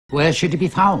Where should he be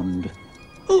found?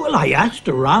 Oh, well, I asked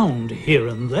around here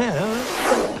and there.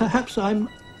 Perhaps I'm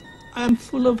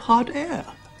full of hot air.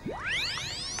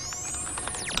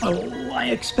 Oh, I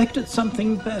expected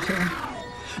something better.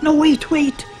 No, wait.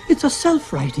 It's a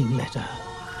self-writing letter.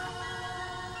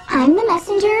 I'm the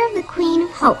messenger of the Queen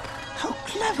of Hope. How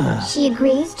clever. She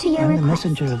agrees to your I'm request. the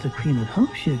messenger of the Queen of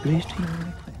Hope. She agrees to your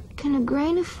request. Can a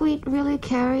grain of wheat really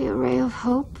carry a ray of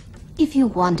hope? If you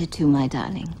wanted to, my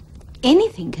darling.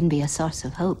 Anything can be a source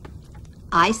of hope.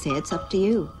 I say it's up to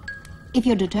you. If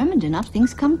you're determined enough,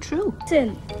 things come true.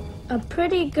 Listen, a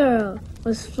pretty girl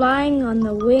was flying on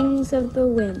the wings of the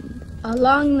wind.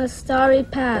 Along the starry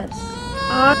paths,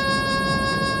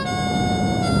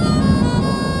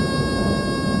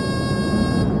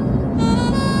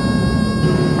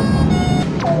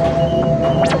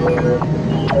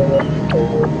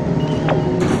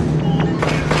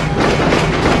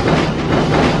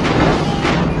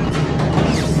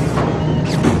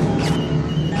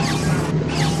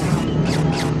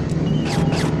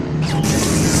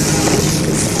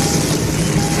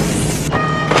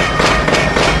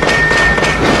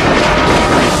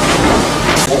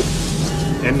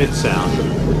 Emit sound.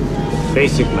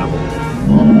 Basic level.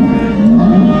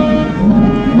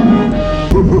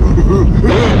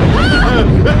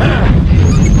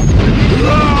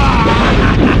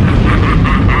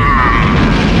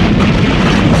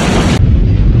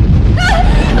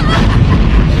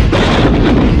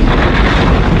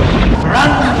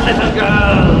 Run, little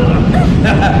girl!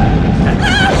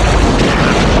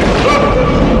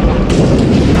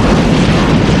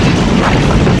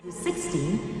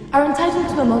 Are entitled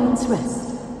to a moment's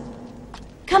rest.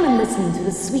 Come and listen to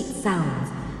the sweet sounds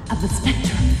of the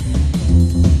spectrum.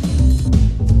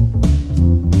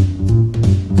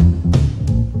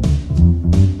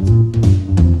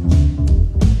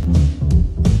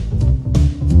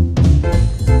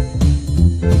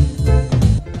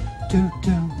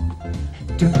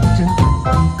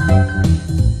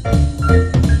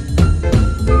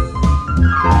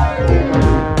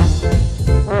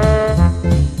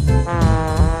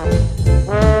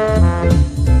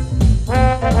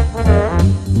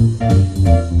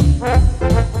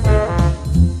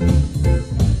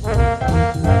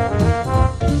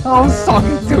 Oh, song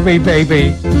it to me,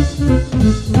 baby.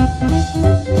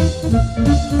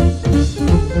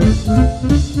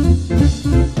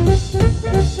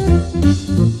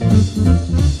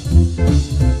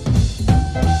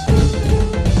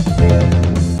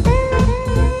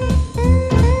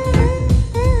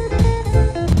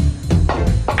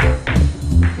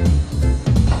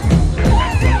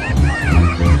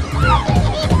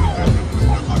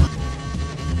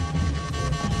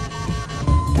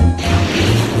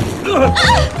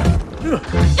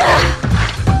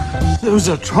 There's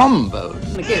a trombone.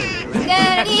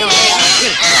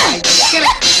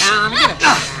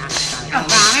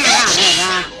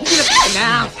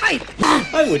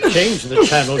 I would change the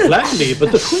channel gladly,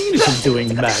 but the Queen isn't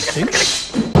doing mad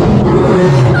things.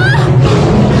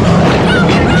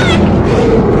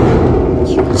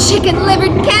 You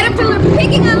chicken-livered caterpillar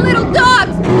picking on little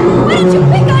dogs! Why did you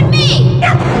pick on me?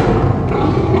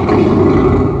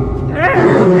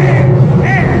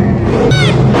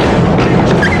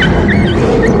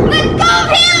 Let go of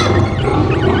him!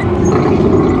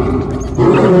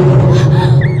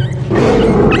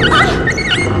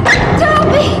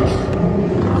 Toby!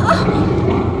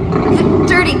 You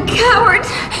dirty coward!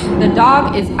 The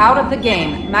dog is out of the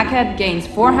game. Macad gains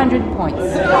 400 points.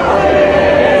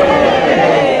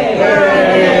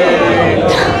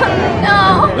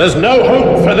 No! There's no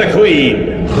hope for the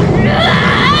Queen.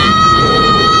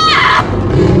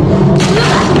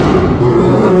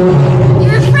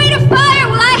 You're afraid of fire?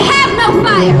 Well, I have no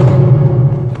fire!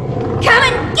 Come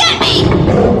and get me!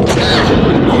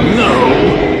 Oh no!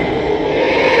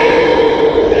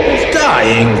 It's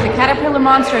dying! The caterpillar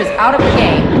monster is out of the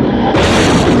game.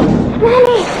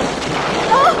 Mommy!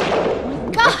 Oh!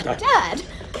 God, Dad!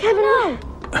 Kevin, no!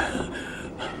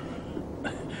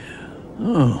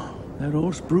 Oh, that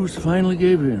old spruce finally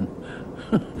gave in.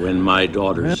 When my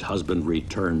daughter's husband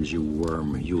returns, you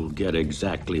worm, you'll get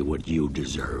exactly what you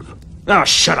deserve. Oh,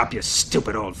 shut up, you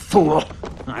stupid old fool.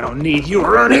 I don't need you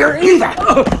around here either.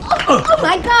 Oh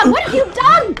my God, what have you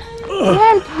done?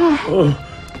 Grandpa!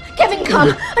 Kevin, come!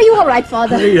 Are you all right,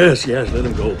 Father? Yes, let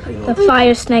him go. the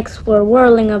fire snakes were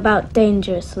whirling about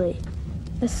dangerously.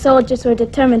 The soldiers were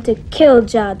determined to kill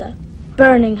Jada,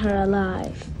 burning her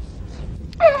alive.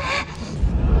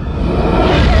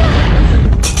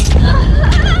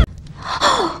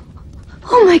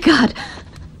 Oh my God!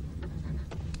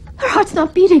 Her heart's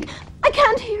not beating. I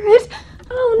can't hear it.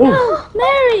 Oh no,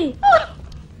 Mary!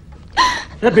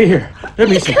 Let me hear. Let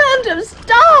me see. Can't have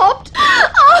stopped.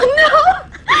 Oh no!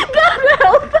 God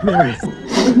help! Mary.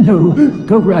 No,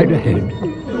 go right ahead.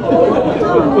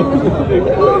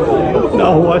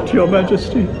 Now what, Your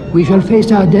Majesty? We shall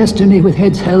face our destiny with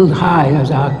heads held high as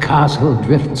our castle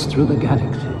drifts through the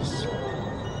galaxies.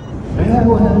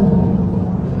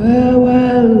 Farewell.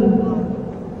 Farewell.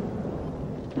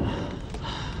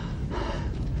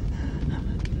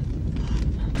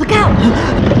 Look out!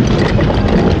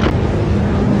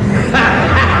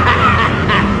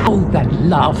 Oh, that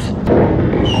laugh.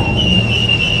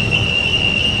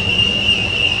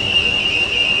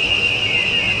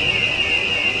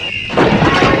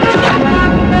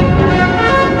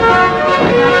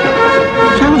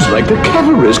 Sounds like the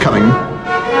cavalry's coming.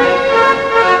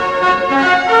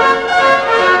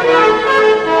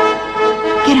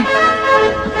 Get him.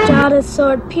 Jada's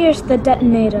sword pierced the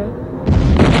detonator.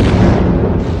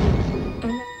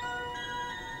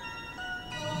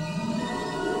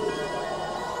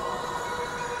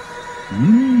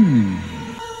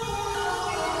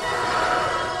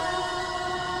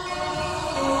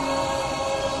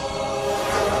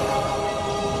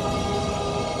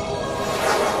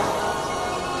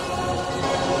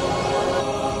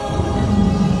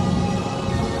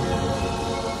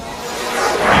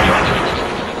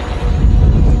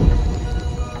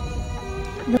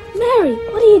 Mary,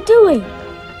 what are you doing?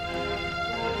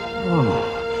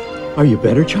 Oh, are you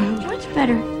better, child? Much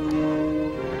better.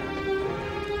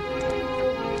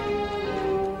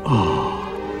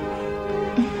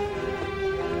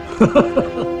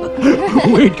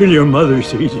 Wait till your mother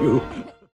sees you.